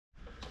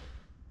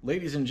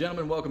Ladies and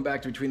gentlemen, welcome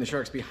back to Between the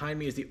Sharks. Behind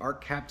me is the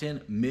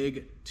ArcCaptian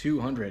Mig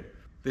 200.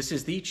 This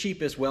is the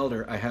cheapest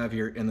welder I have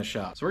here in the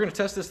shop. So we're gonna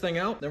test this thing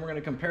out, then we're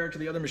gonna compare it to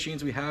the other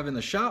machines we have in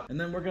the shop, and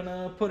then we're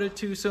gonna put it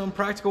to some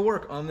practical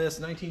work on this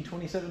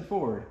 1927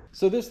 Ford.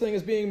 So this thing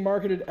is being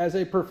marketed as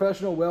a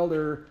professional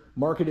welder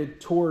marketed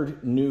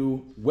toward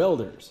new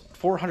welders.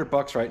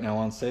 $400 right now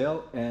on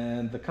sale,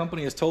 and the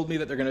company has told me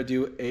that they're gonna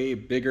do a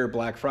bigger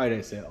Black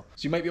Friday sale.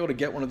 So you might be able to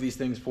get one of these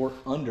things for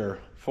under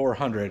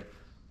 400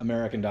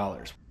 American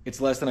dollars. It's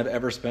less than I've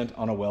ever spent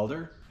on a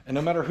welder. And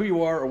no matter who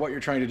you are or what you're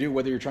trying to do,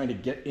 whether you're trying to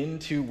get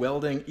into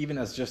welding even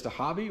as just a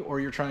hobby,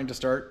 or you're trying to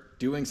start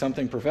doing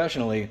something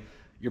professionally,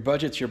 your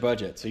budget's your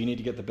budget. So you need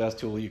to get the best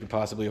tool you can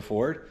possibly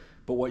afford,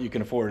 but what you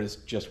can afford is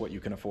just what you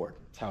can afford.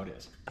 That's how it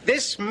is.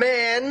 This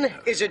man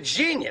is a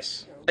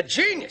genius. A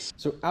genius!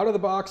 So out of the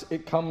box,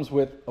 it comes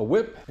with a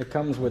whip, it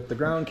comes with the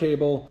ground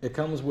cable, it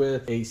comes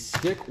with a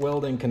stick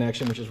welding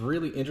connection, which is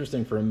really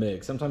interesting for a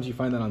MIG. Sometimes you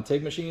find that on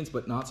TIG machines,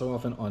 but not so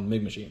often on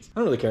MIG machines. I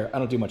don't really care, I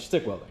don't do much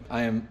stick welding.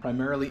 I am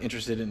primarily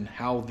interested in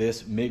how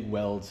this MIG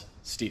welds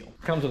steel.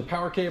 It comes with a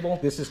power cable.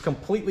 This is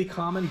completely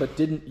common, but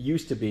didn't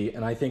used to be,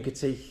 and I think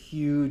it's a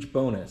huge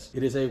bonus.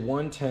 It is a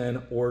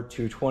 110 or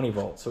 220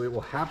 volts, so it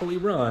will happily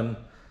run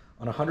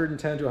on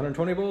 110 to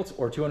 120 volts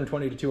or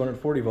 220 to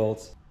 240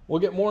 volts. We'll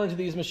get more into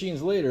these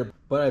machines later,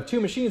 but I have two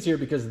machines here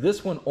because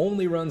this one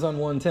only runs on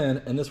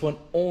 110 and this one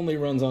only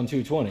runs on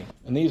 220.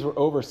 And these were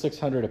over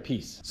 600 a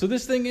piece. So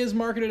this thing is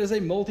marketed as a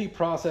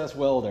multi-process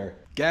welder.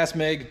 Gas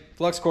MIG,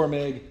 flux core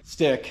MIG,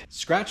 stick,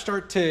 scratch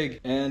start TIG,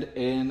 and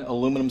an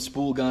aluminum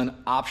spool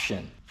gun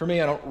option. For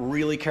me, I don't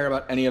really care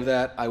about any of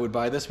that. I would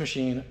buy this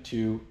machine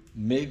to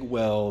MIG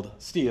weld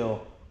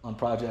steel on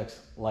projects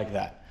like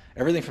that.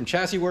 Everything from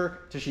chassis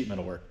work to sheet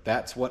metal work.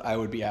 That's what I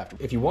would be after.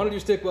 If you want to do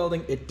stick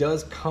welding, it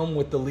does come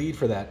with the lead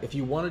for that. If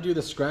you want to do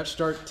the scratch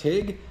start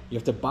TIG, you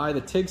have to buy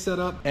the TIG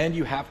setup and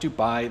you have to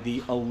buy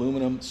the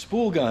aluminum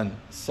spool gun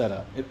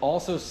setup. It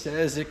also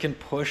says it can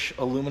push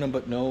aluminum,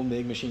 but no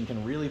MIG machine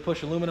can really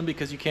push aluminum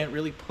because you can't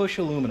really push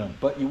aluminum.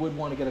 But you would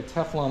want to get a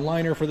Teflon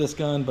liner for this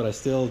gun, but I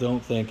still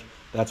don't think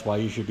that's why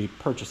you should be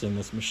purchasing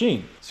this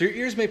machine. So your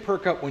ears may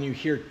perk up when you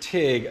hear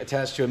TIG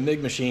attached to a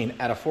MIG machine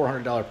at a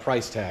 $400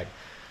 price tag.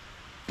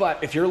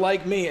 But if you're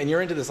like me and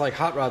you're into this like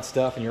hot rod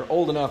stuff and you're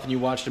old enough and you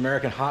watched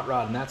American Hot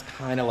Rod and that's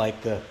kind of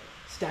like the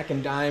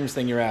stacking dimes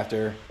thing you're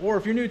after, or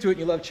if you're new to it and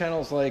you love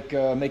channels like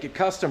Make It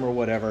Custom or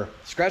whatever,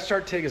 Scratch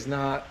Start TIG is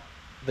not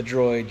the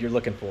droid you're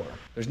looking for.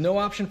 There's no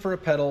option for a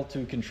pedal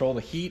to control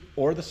the heat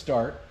or the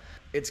start.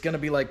 It's gonna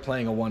be like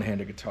playing a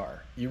one-handed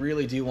guitar. You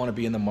really do want to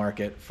be in the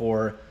market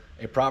for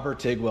a proper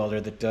TIG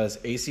welder that does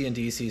AC and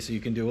DC, so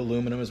you can do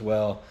aluminum as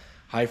well.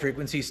 High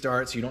frequency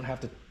start, so you don't have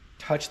to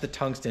touch the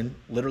tungsten,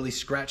 literally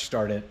scratch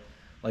start it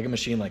like a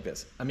machine like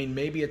this. I mean,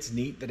 maybe it's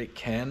neat that it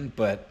can,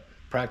 but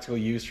practical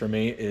use for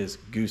me is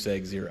goose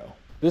egg zero.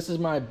 This is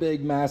my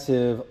big,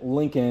 massive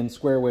Lincoln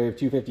Square Wave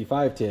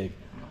 255 TIG.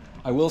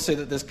 I will say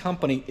that this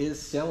company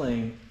is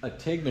selling a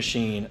TIG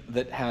machine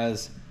that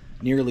has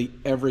nearly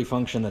every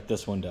function that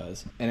this one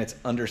does, and it's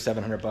under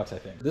 700 bucks, I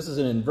think. This is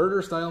an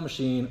inverter style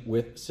machine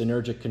with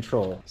Synergic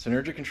control.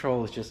 Synergic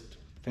control is just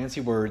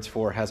fancy words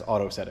for has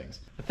auto settings.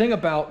 The thing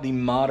about the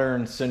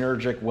modern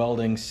Synergic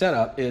welding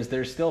setup is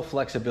there's still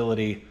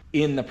flexibility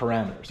in the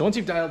parameters. So once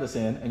you've dialed this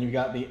in and you've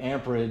got the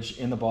amperage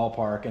in the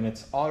ballpark and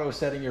it's auto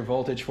setting your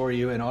voltage for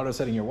you and auto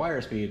setting your wire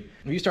speed,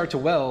 if you start to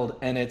weld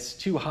and it's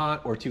too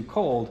hot or too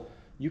cold,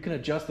 you can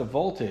adjust the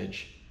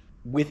voltage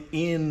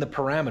within the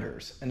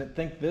parameters. And I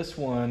think this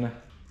one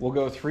will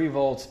go 3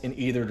 volts in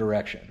either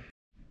direction.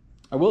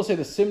 I will say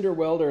the Simder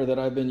welder that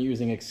I've been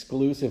using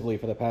exclusively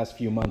for the past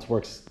few months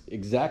works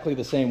exactly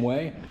the same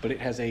way, but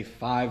it has a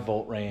 5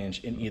 volt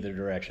range in either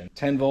direction.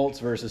 10 volts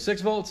versus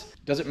 6 volts.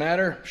 Does it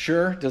matter?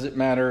 Sure. Does it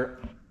matter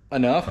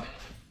enough?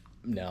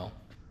 No.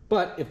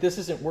 But if this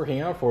isn't working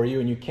out for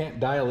you and you can't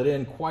dial it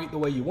in quite the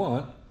way you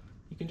want,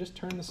 you can just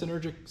turn the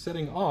Synergic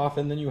setting off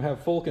and then you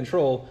have full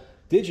control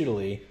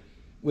digitally,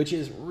 which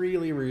is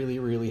really, really,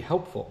 really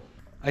helpful.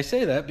 I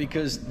say that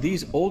because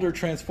these older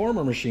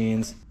transformer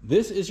machines,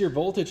 this is your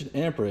voltage and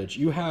amperage.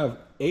 You have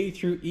A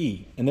through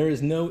E, and there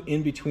is no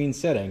in-between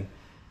setting,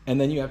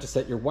 and then you have to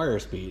set your wire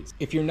speeds.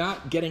 If you're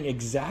not getting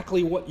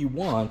exactly what you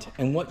want,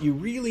 and what you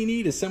really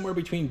need is somewhere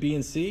between B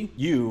and C,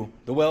 you,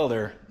 the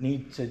welder,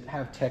 need to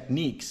have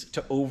techniques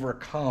to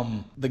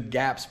overcome the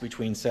gaps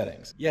between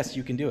settings. Yes,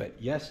 you can do it.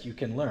 Yes, you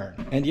can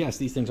learn. And yes,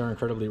 these things are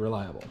incredibly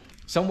reliable.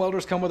 Some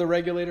welders come with a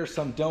regulator,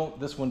 some don't.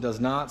 This one does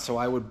not, so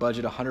I would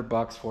budget 100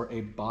 bucks for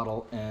a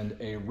bottle and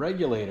a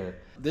regulator.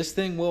 This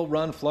thing will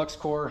run flux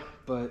core,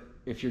 but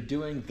if you're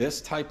doing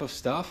this type of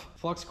stuff,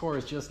 flux core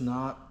is just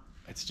not,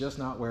 it's just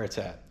not where it's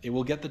at. It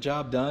will get the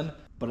job done,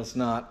 but it's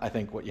not, I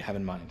think, what you have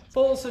in mind.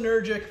 Full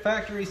Synergic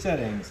factory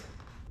settings.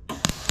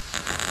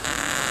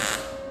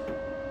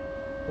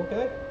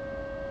 Okay.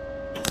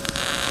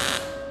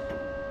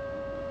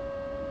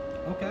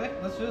 Okay,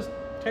 let's just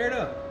tear it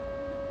up.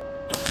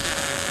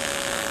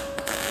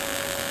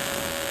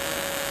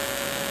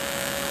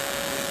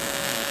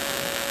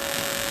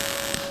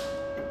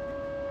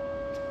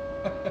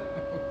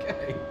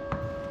 Okay.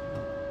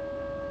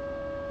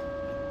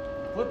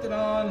 flipped it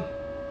on,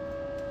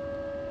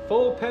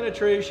 full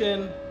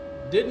penetration,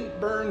 didn't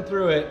burn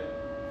through it,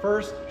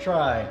 first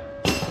try.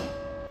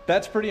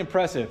 That's pretty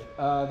impressive.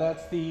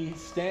 That's the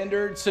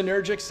standard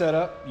Synergic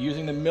setup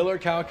using the Miller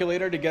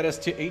calculator to get us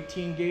to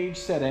 18 gauge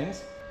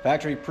settings.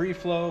 Factory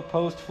pre-flow,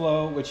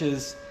 post-flow, which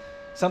is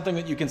something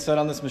that you can set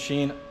on this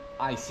machine.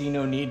 I see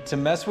no need to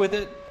mess with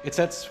it. It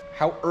sets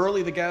how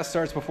early the gas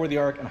starts before the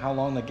arc and how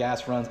long the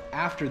gas runs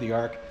after the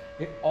arc.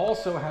 It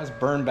also has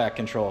burn back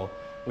control,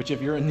 which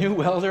if you're a new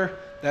welder,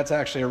 that's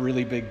actually a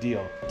really big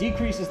deal.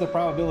 Decreases the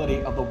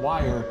probability of the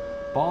wire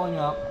balling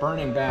up,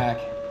 burning back,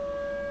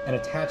 and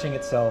attaching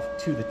itself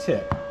to the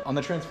tip. On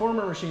the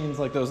transformer machines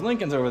like those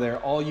Lincolns over there,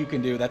 all you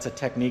can do, that's a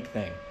technique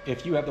thing.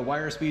 If you have the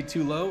wire speed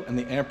too low and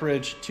the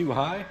amperage too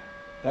high,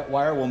 that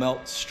wire will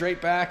melt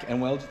straight back and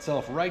weld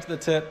itself right to the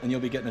tip, and you'll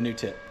be getting a new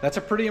tip. That's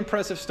a pretty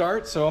impressive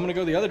start, so I'm gonna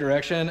go the other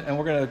direction, and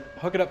we're gonna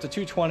hook it up to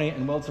 220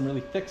 and weld some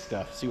really thick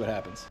stuff, see what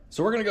happens.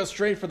 So we're gonna go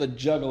straight for the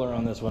jugular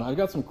on this one. I've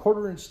got some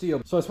 1/4 inch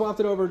steel, so I swapped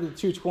it over to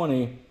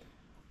 220.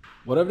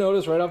 What I've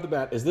noticed right off the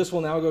bat is this will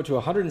now go to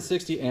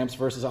 160 amps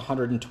versus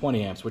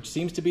 120 amps, which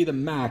seems to be the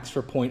max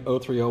for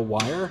 .030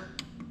 wire.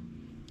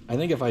 I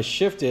think if I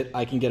shift it,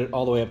 I can get it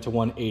all the way up to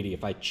 180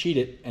 if I cheat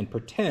it and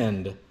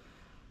pretend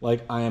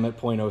like I am at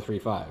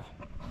 .035.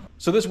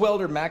 So this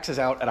welder maxes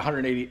out at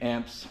 180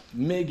 amps,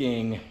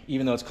 MIGging,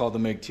 even though it's called the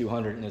MIG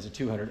 200 and is a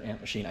 200 amp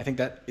machine. I think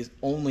that is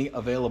only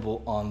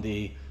available on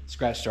the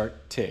Scratch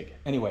Start TIG.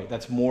 Anyway,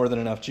 that's more than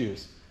enough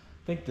juice.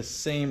 I think the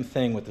same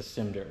thing with the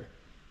Simder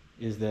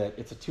is that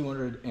it's a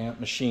 200 amp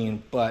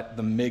machine, but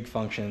the MIG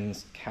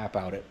functions cap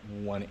out at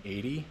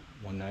 180,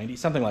 190,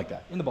 something like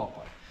that, in the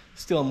ballpark.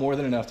 Still more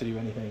than enough to do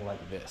anything like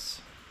this.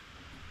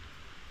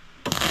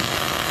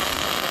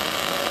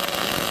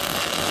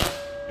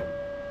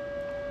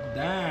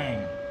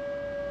 Dang.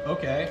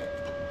 Okay.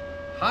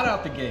 Hot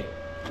out the gate.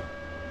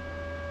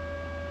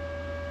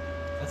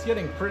 That's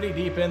getting pretty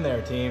deep in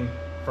there, team.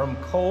 From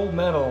cold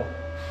metal.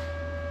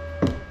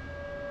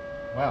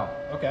 Wow,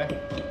 okay.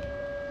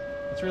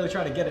 Let's really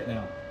try to get it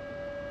now.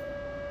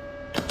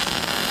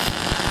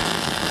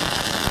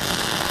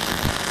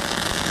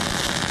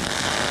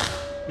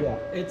 Yeah,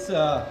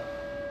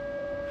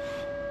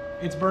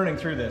 it's burning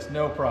through this,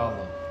 no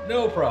problem.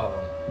 No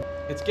problem.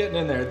 It's getting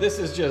in there. This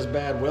is just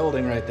bad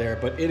welding right there,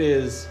 but it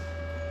is,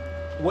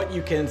 what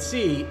you can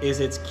see is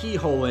it's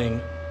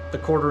keyholing the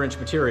 1/4 inch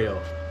material.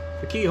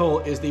 The keyhole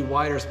is the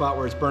wider spot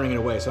where it's burning it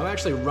away. So I'm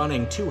actually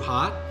running too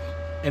hot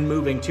and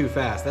moving too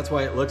fast. That's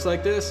why it looks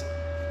like this.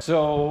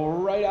 So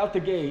right out the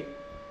gate,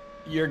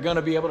 you're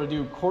gonna be able to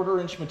do 1/4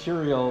 inch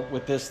material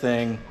with this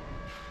thing.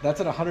 That's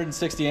at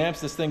 160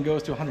 amps. This thing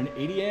goes to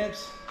 180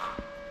 amps.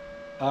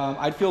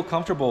 I'd feel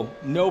comfortable,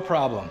 no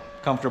problem,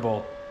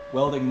 comfortable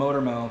welding motor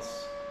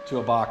mounts to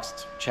a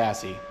boxed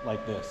chassis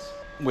like this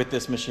with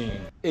this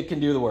machine. It can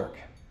do the work.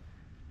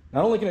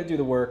 Not only can it do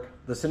the work,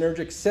 the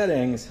Synergic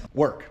settings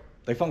work.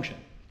 They function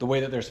the way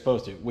that they're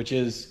supposed to, which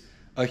is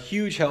a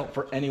huge help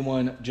for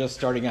anyone just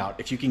starting out.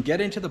 If you can get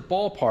into the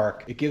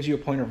ballpark, it gives you a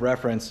point of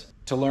reference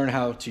to learn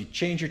how to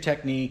change your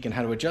technique and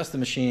how to adjust the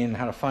machine and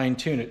how to fine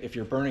tune it if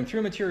you're burning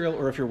through material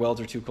or if your welds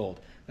are too cold.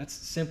 That's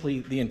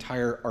simply the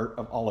entire art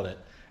of all of it.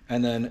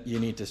 And then you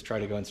need to try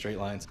to go in straight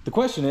lines. The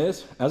question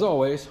is, as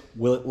always,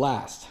 will it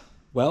last?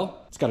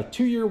 Well, it's got a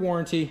 2-year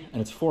warranty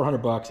and it's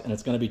 $400 and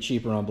it's gonna be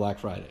cheaper on Black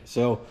Friday.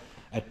 So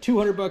at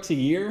 $200 a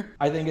year,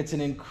 I think it's an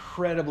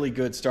incredibly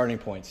good starting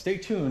point. Stay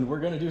tuned, we're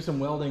gonna do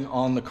some welding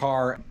on the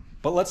car,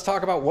 but let's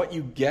talk about what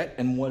you get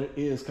and what it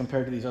is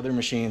compared to these other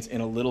machines in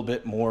a little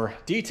bit more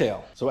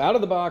detail. So out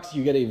of the box,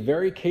 you get a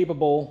very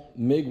capable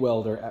MIG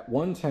welder at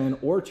 110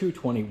 or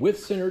 220 with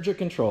Synergic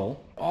control.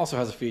 Also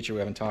has a feature we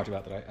haven't talked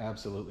about that I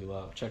absolutely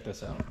love. Check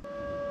this out.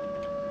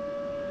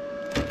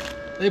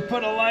 They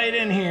put a light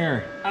in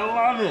here. I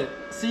love it.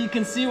 So you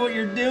can see what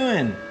you're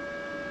doing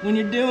when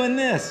you're doing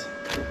this.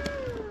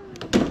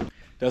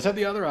 Does have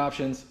the other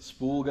options,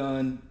 Spool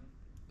Gun,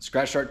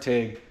 Scratch Start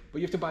TIG, but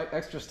you have to buy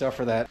extra stuff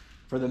for that.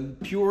 For the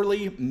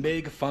purely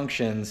MIG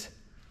functions,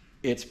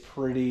 it's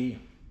pretty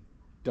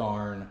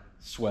darn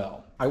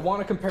swell. I want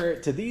to compare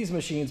it to these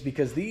machines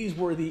because these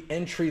were the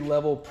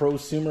entry-level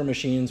prosumer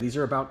machines. These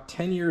are about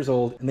 10 years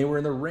old and they were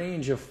in the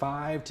range of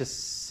 $500 to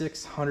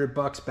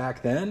 $600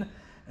 back then.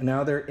 And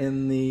now they're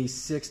in the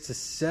 $600 to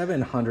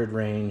 $700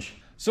 range.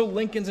 So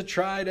Lincoln's a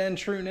tried and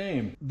true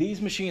name. These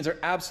machines are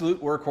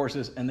absolute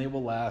workhorses and they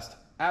will last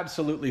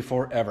absolutely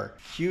forever.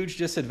 Huge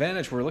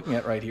disadvantage we're looking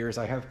at right here is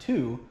I have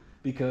two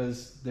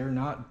because they're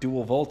not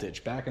dual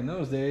voltage. Back in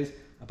those days,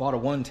 I bought a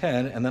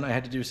 110 and then I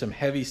had to do some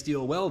heavy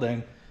steel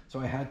welding. So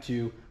I had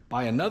to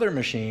buy another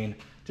machine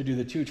to do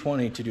the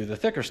 220 to do the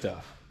thicker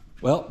stuff.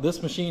 Well,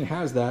 this machine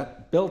has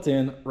that built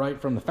in right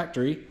from the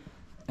factory,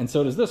 and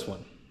so does this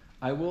one.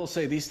 I will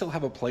say these still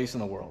have a place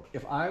in the world.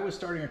 If I was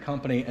starting a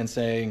company and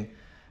saying,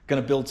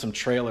 gonna build some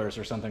trailers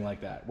or something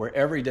like that, where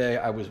every day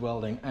I was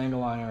welding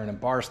angle iron and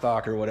bar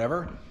stock or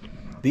whatever,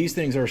 these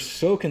things are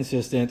so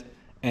consistent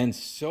and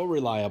so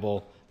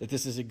reliable that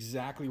this is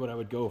exactly what I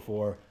would go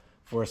for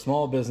for a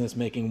small business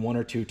making one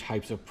or two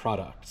types of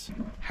products.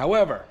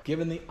 However,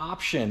 given the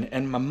option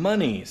and my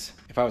monies,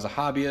 if I was a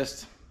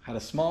hobbyist, had a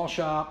small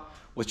shop,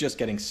 was just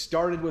getting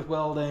started with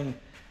welding,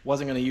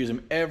 wasn't gonna use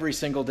them every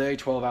single day,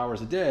 12 hours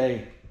a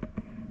day,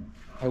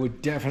 I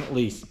would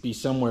definitely be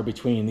somewhere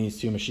between these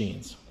two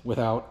machines,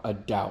 without a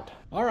doubt.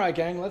 All right,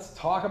 gang, let's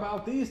talk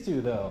about these two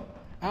though.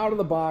 Out of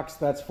the box,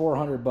 that's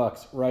 400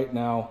 bucks right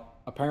now.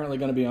 Apparently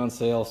gonna be on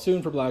sale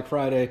soon for Black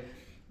Friday.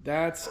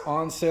 That's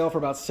on sale for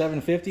about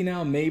 $750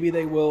 now. Maybe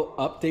they will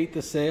update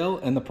the sale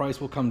and the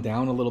price will come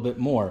down a little bit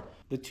more.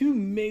 The two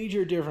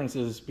major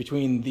differences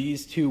between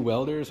these two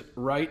welders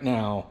right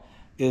now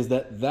is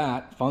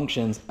that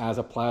functions as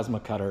a plasma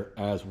cutter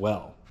as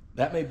well.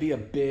 That may be a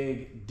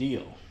big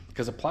deal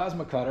because a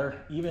plasma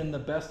cutter, even the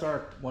best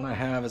Arc one I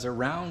have, is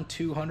around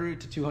 $200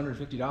 to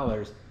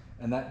 $250,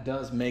 and that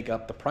does make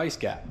up the price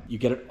gap. You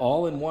get it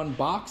all in one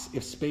box.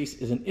 If space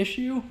is an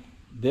issue,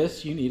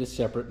 this, you need a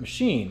separate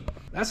machine.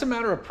 That's a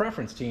matter of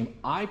preference, team.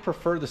 I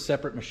prefer the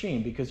separate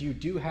machine because you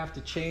do have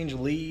to change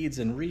leads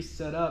and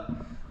reset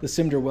up the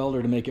Simder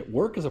Welder to make it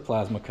work as a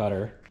plasma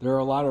cutter. There are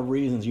a lot of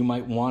reasons you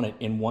might want it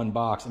in one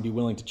box and be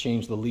willing to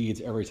change the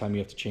leads every time you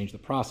have to change the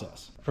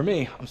process. For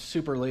me, I'm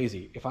super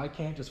lazy. If I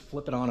can't just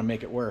flip it on and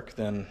make it work,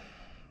 then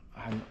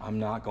I'm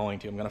not going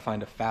to. I'm gonna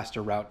find a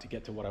faster route to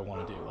get to what I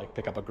wanna do, like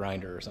pick up a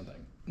grinder or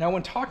something. Now,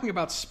 when talking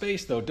about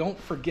space though, don't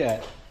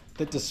forget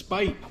that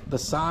despite the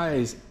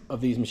size of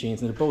these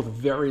machines, and they're both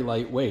very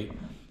lightweight,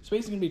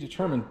 space is going to be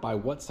determined by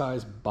what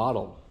size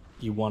bottle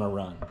you want to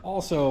run.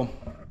 Also,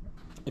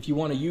 if you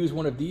want to use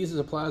one of these as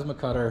a plasma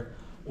cutter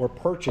or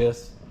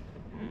purchase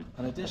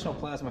an additional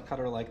plasma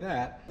cutter like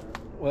that,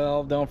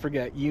 well, don't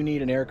forget, you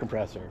need an air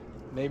compressor.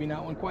 Maybe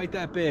not one quite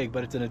that big,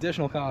 but it's an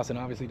additional cost and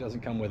obviously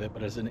doesn't come with it,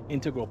 but it's an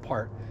integral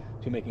part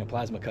to making a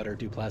plasma cutter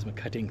do plasma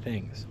cutting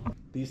things.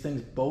 These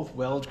things both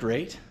weld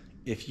great.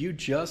 If you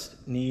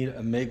just need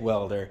a MIG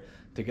welder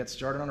to get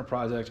started on a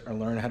project or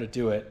learn how to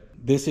do it,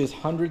 this is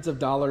hundreds of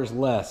dollars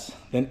less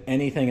than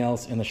anything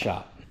else in the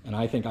shop. And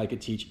I think I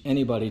could teach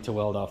anybody to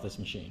weld off this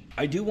machine.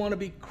 I do want to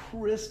be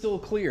crystal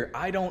clear.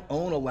 I don't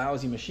own a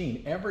lousy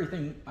machine.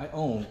 Everything I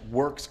own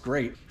works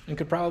great and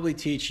could probably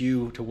teach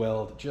you to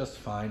weld just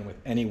fine with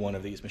any one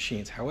of these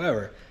machines.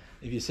 However,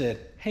 if you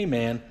said, hey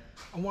man,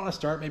 I want to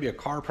start maybe a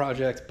car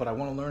project, but I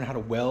want to learn how to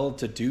weld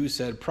to do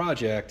said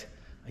project,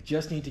 I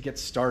just need to get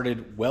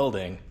started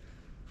welding,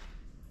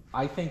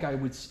 I think I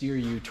would steer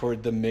you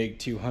toward the MIG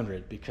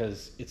 200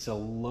 because it's a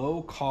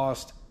low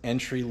cost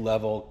entry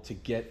level to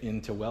get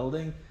into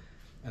welding.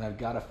 And I've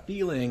got a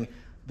feeling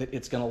that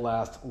it's gonna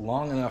last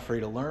long enough for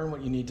you to learn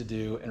what you need to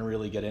do and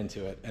really get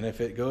into it. And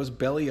if it goes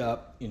belly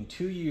up in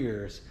 2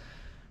 years,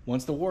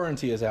 once the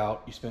warranty is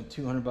out, you spent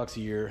 200 bucks a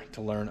year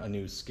to learn a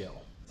new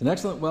skill. It's an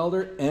excellent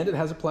welder and it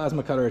has a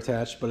plasma cutter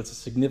attached, but it's a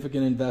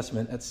significant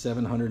investment at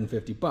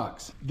 750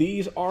 bucks.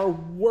 These are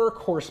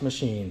workhorse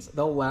machines.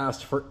 They'll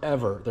last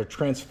forever. They're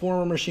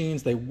transformer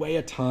machines. They weigh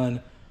a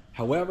ton.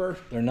 However,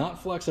 they're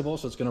not flexible,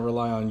 so it's going to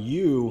rely on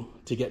you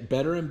to get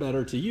better and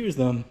better to use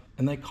them,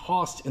 and they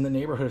cost in the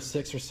neighborhood of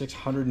 $600 or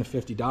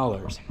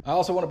 $650. I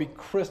also want to be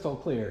crystal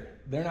clear.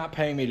 They're not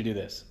paying me to do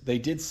this. They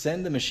did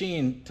send the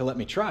machine to let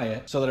me try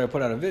it so that I would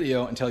put out a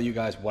video and tell you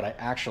guys what I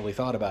actually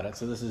thought about it.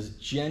 So this is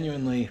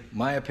genuinely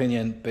my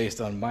opinion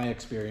based on my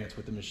experience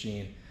with the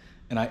machine,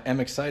 and I am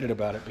excited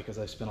about it because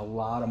I've spent a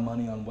lot of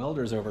money on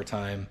welders over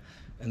time,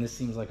 and this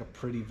seems like a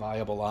pretty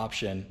viable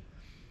option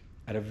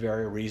at a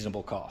very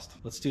reasonable cost.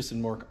 Let's do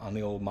some work on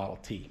the old Model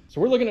T.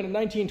 So we're looking at a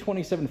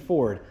 1927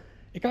 Ford.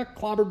 It got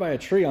clobbered by a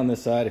tree on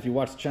this side. If you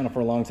watch the channel for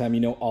a long time, you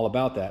know all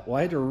about that. Well,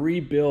 I had to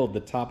rebuild the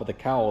top of the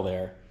cowl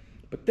there,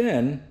 but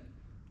then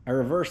I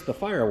reversed the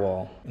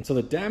firewall. And so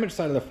the damaged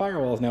side of the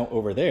firewall is now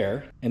over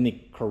there, and the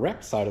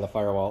correct side of the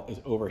firewall is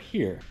over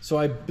here. So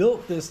I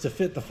built this to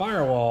fit the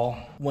firewall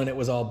when it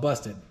was all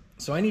busted.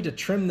 So I need to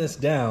trim this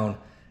down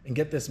and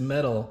get this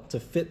metal to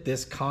fit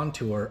this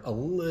contour a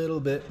little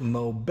bit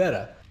mo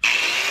better.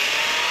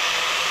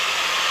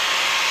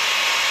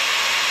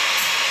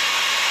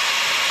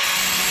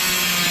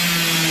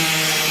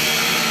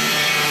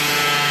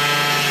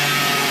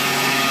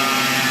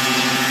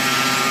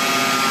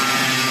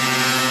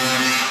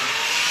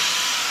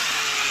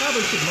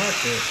 Probably should mark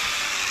this.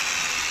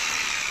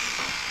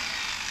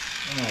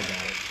 Oh, I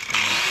got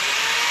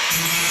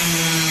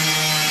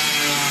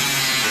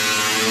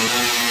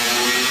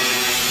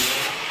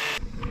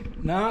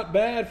it. Not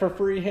bad for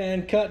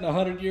freehand cutting a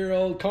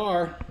 100-year-old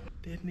car.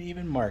 Didn't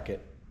even mark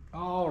it.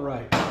 All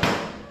right.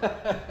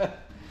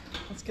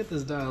 Let's get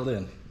this dialed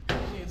in.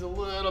 Needs a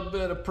little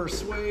bit of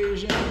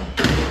persuasion.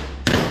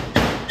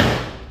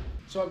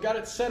 So I've got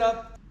it set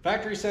up.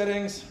 Factory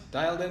settings,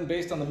 dialed in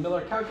based on the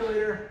Miller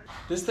calculator.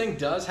 This thing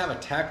does have a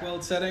tack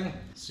weld setting.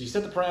 So you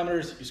set the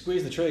parameters, you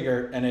squeeze the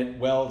trigger, and it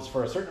welds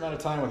for a certain amount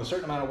of time with a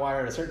certain amount of wire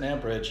at a certain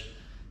amperage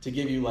to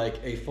give you like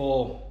a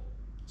full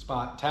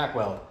spot tack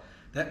weld.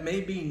 That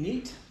may be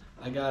neat.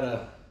 I got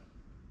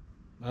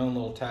my own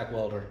little tack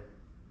welder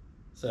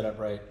set up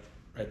right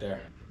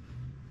there.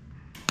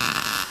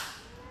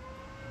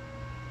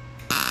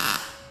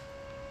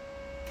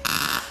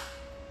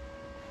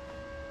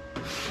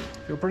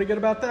 Feel pretty good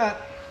about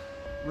that.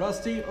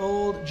 Rusty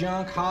old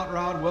junk hot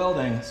rod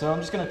welding. So I'm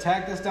just gonna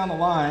tack this down the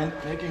line,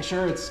 making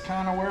sure it's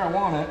kind of where I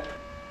want it.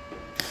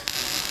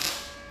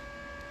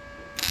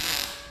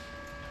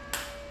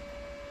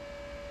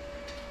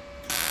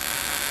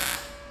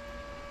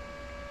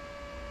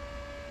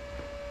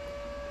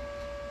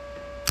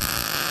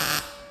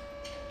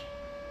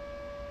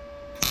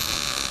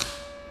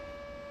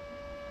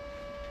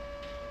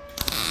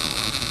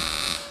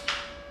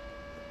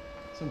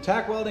 Some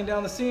tack welding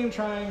down the seam,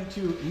 trying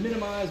to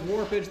minimize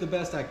warpage the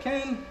best I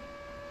can.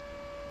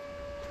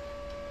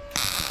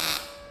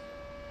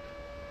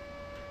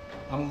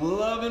 I'm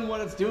loving what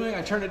it's doing.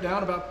 I turned it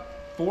down about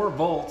 4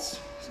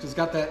 volts because it's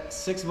got that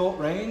 6 volt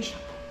range.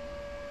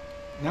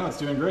 Now it's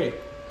doing great.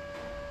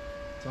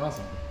 It's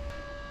awesome.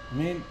 I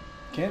mean,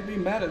 can't be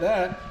mad at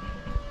that.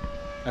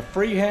 I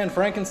freehand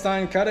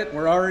Frankenstein cut it.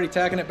 We're already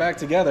tacking it back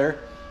together.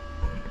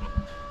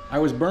 I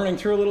was burning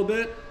through a little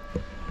bit.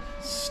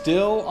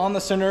 Still on the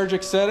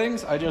Synergic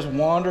settings. I just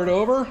wandered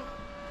over,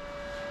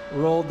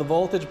 rolled the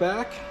voltage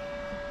back,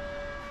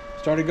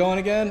 started going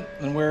again,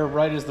 and we're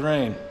right as the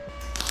rain.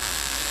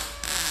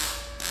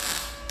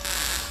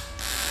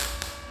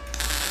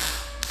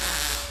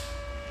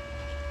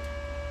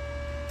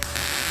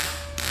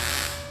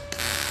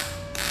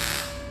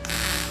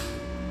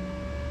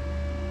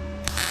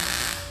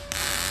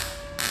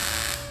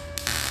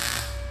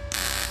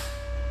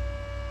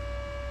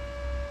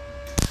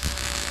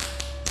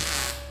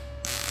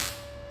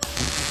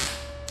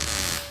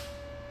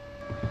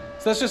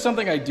 So that's just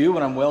something I do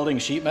when I'm welding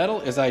sheet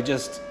metal, is I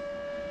just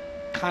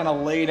kind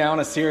of lay down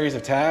a series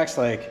of tacks.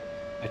 Like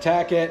I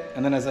tack it,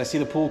 and then as I see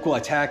the pool cool, I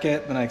tack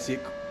it, then I see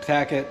it,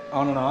 tack it,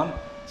 on and on.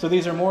 So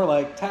these are more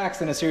like tacks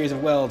than a series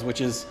of welds, which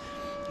is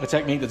a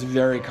technique that's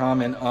very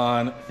common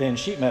on thin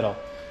sheet metal.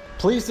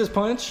 Pleased as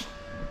punch.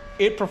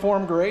 It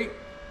performed great.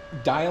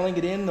 Dialing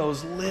it in,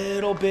 those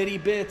little bitty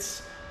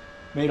bits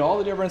made all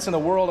the difference in the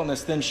world on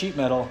this thin sheet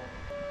metal.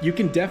 You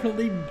can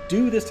definitely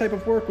do this type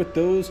of work with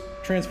those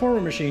transformer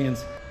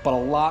machines, but a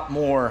lot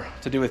more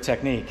to do with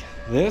technique.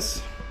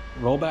 This,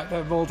 roll back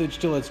that voltage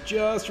till it's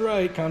just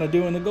right, kind of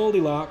doing the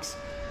Goldilocks.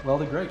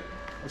 Welded great.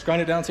 Let's grind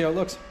it down, see how it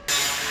looks.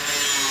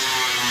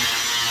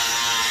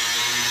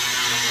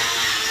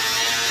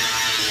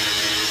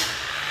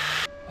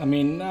 I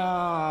mean,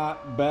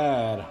 not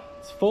bad.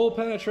 It's full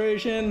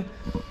penetration.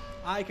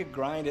 I could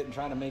grind it and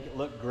try to make it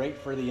look great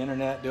for the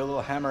internet, do a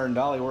little hammer and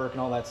dolly work and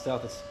all that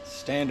stuff that's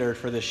standard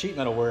for this sheet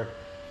metal work.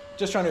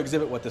 Just trying to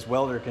exhibit what this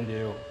welder can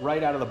do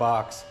right out of the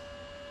box.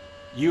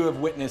 You have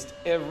witnessed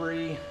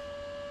every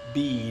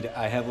bead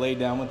I have laid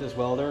down with this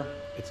welder.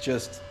 It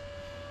just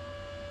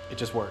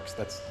works.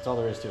 That's all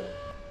there is to it.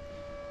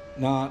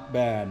 Not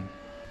bad.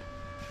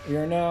 We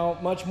are now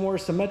much more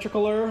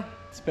symmetricaler.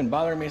 It's been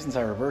bothering me since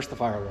I reversed the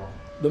firewall.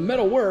 The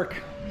metal work,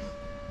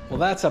 well,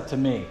 that's up to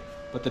me,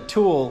 but the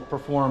tool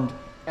performed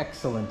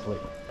excellently.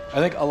 I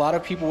think a lot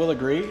of people will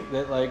agree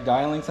that like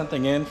dialing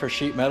something in for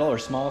sheet metal or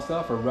small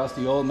stuff or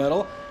rusty old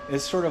metal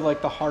is sort of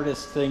like the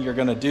hardest thing you're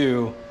gonna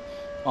do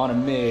on a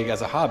MIG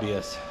as a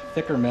hobbyist.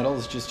 Thicker metal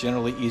is just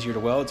generally easier to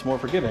weld, it's more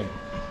forgiving.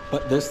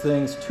 But this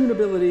thing's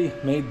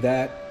tunability made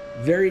that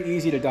very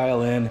easy to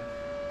dial in.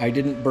 I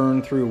didn't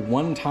burn through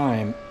one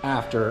time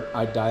after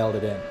I dialed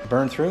it in.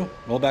 Burn through,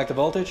 roll back the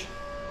voltage,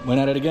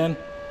 went at it again,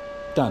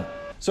 done.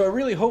 So I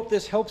really hope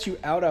this helps you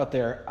out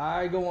there.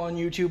 I go on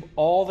YouTube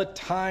all the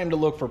time to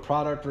look for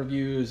product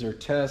reviews or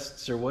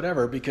tests or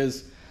whatever,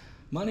 because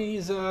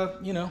money's,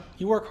 you know,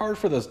 you work hard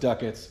for those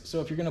ducats. So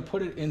if you're gonna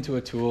put it into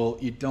a tool,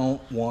 you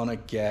don't wanna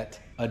get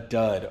a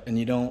dud, and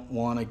you don't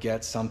wanna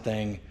get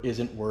something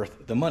isn't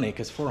worth the money,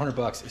 because 400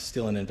 bucks is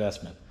still an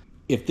investment.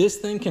 If this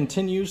thing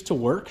continues to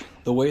work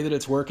the way that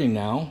it's working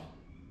now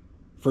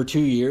for 2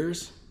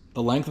 years,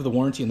 the length of the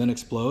warranty, and then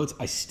explodes,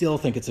 I still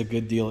think it's a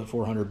good deal at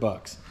 400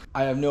 bucks.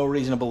 I have no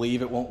reason to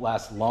believe it won't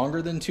last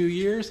longer than 2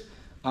 years.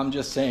 I'm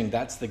just saying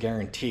that's the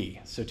guarantee.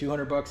 So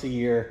 200 bucks a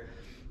year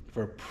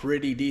for a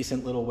pretty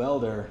decent little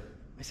welder.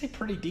 I say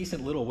pretty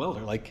decent little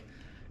welder, like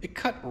it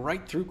cut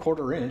right through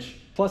 1/4 inch,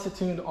 plus it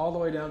tuned all the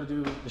way down to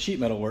do the sheet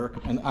metal work.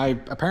 And I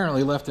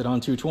apparently left it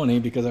on 220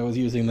 because I was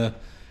using the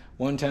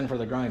 110 for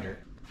the grinder.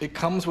 It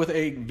comes with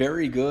a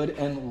very good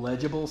and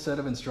legible set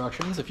of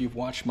instructions. If you've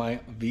watched my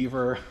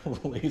BougeRv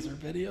laser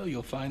video,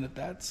 you'll find that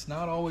that's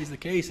not always the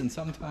case, and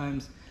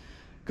sometimes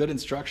good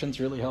instructions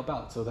really help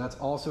out. So that's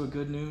also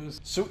good news.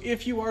 So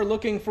if you are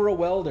looking for a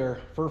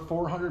welder for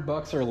 400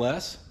 bucks or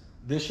less,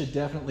 this should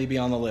definitely be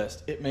on the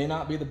list. It may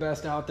not be the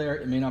best out there,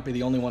 it may not be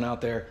the only one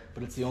out there,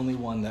 but it's the only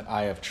one that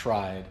I have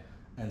tried.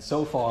 And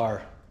so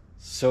far,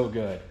 so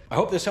good. I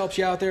hope this helps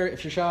you out there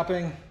if you're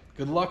shopping.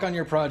 Good luck on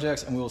your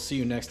projects, and we will see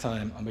you next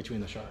time on Between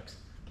the Sharks.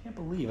 Can't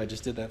believe I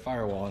just did that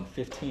firewall in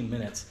 15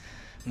 minutes,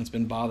 and it's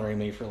been bothering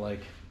me for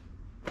like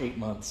 8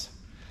 months.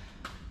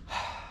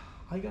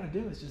 All you gotta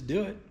do is just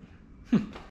do it.